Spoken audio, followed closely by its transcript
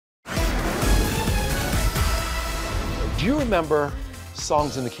Do you remember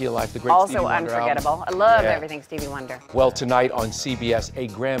Songs in the Key of Life, the great Also Stevie Wonder unforgettable. album? I love everything Stevie Wonder. Well, tonight on CBS, a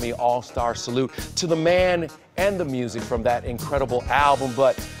Grammy All-Star salute to the man and the music from that incredible album.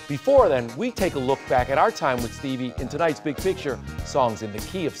 But before then, we take a look back at our time with Stevie in tonight's Big Picture, Songs in the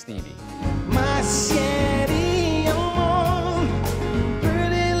Key of Stevie. My Shetty,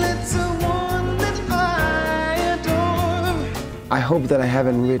 pretty little one that I adore. I hope that I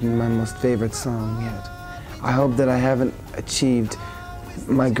haven't written my most favorite song yet. I hope that I haven't achieved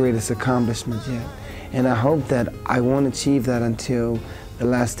my greatest accomplishment yet. And I hope that I won't achieve that until the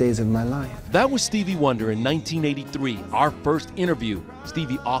last days of my life. That was Stevie Wonder in 1983, our first interview.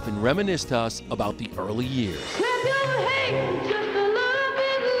 Stevie often reminisced to us about the early years.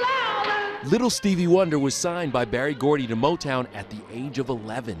 Little Stevie Wonder was signed by Berry Gordy to Motown at the age of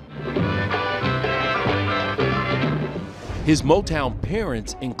 11. His Motown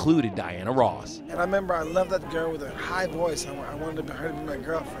parents included Diana Ross. And I remember I loved that girl with a high voice. I wanted her to be my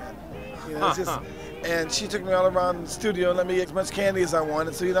girlfriend. You know, it's just, and she took me all around the studio and let me get as much candy as I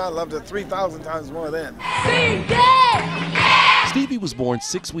wanted. So, you know, I loved her 3,000 times more then. Stevie was born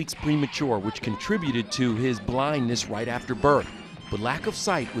 6 weeks premature, which contributed to his blindness right after birth. But lack of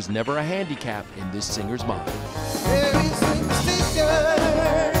sight was never a handicap in this singer's mind.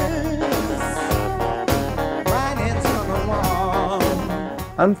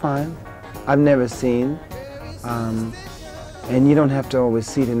 I'm fine. I've never seen, and you don't have to always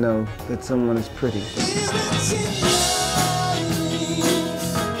see to know that someone is pretty.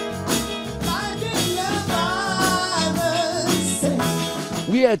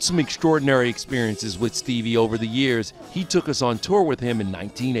 We had some extraordinary experiences with Stevie over the years. He took us on tour with him in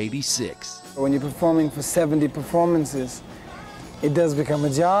 1986. When you're performing for 70 performances, it does become a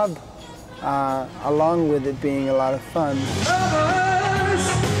job, along with it being a lot of fun.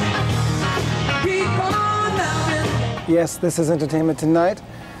 Yes, this is entertainment tonight,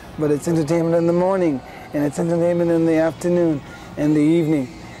 but it's entertainment in the morning, and it's entertainment in the afternoon and the evening,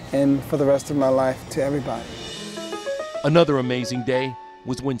 and for the rest of my life to everybody. Another amazing day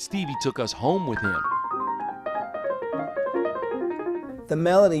was when Stevie took us home with him. The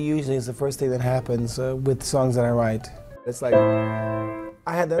melody usually is the first thing that happens with songs that I write. It's like,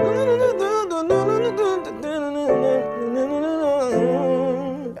 I had that.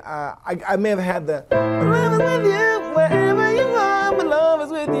 I may have had the. With you, wherever you are, my love is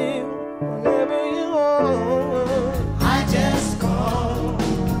with you, wherever you are. I just called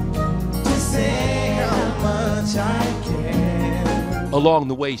to say how much I care. Along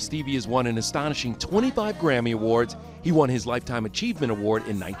the way, Stevie has won an astonishing 25 Grammy Awards. He won his Lifetime Achievement Award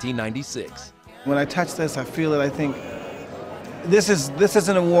in 1996. When I touch this, I feel it. I think this is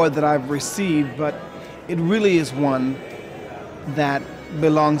an award that I've received, but it really is one that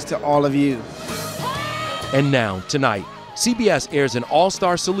belongs to all of you. And now, tonight, CBS airs an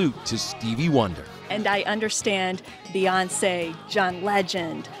all-star salute to Stevie Wonder. And I understand Beyonce, John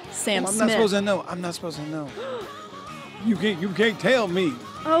Legend, Sam Smith. I'm not supposed to know. I'm not supposed to know. You can't tell me.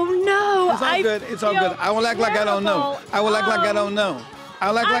 Oh no! It's all good. It's all good. I will act like I don't know. I will act like I don't know.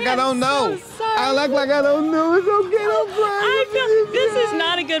 I'll act like I don't know. I'll act like I don't know. It's okay. Don't cry. This is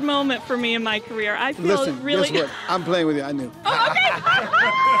not a good moment for me in my career. I feel Listen, really. guess what? I'm playing with you. I knew. Oh, okay.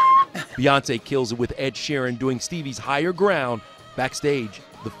 Beyonce kills it with Ed Sheeran doing Stevie's Higher Ground. Backstage,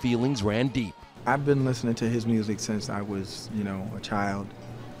 the feelings ran deep. I've been listening to his music since I was, a child,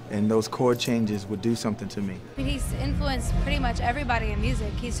 and those chord changes would do something to me. He's influenced pretty much everybody in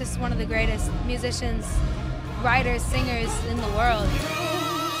music. He's just one of the greatest musicians, writers, singers in the world.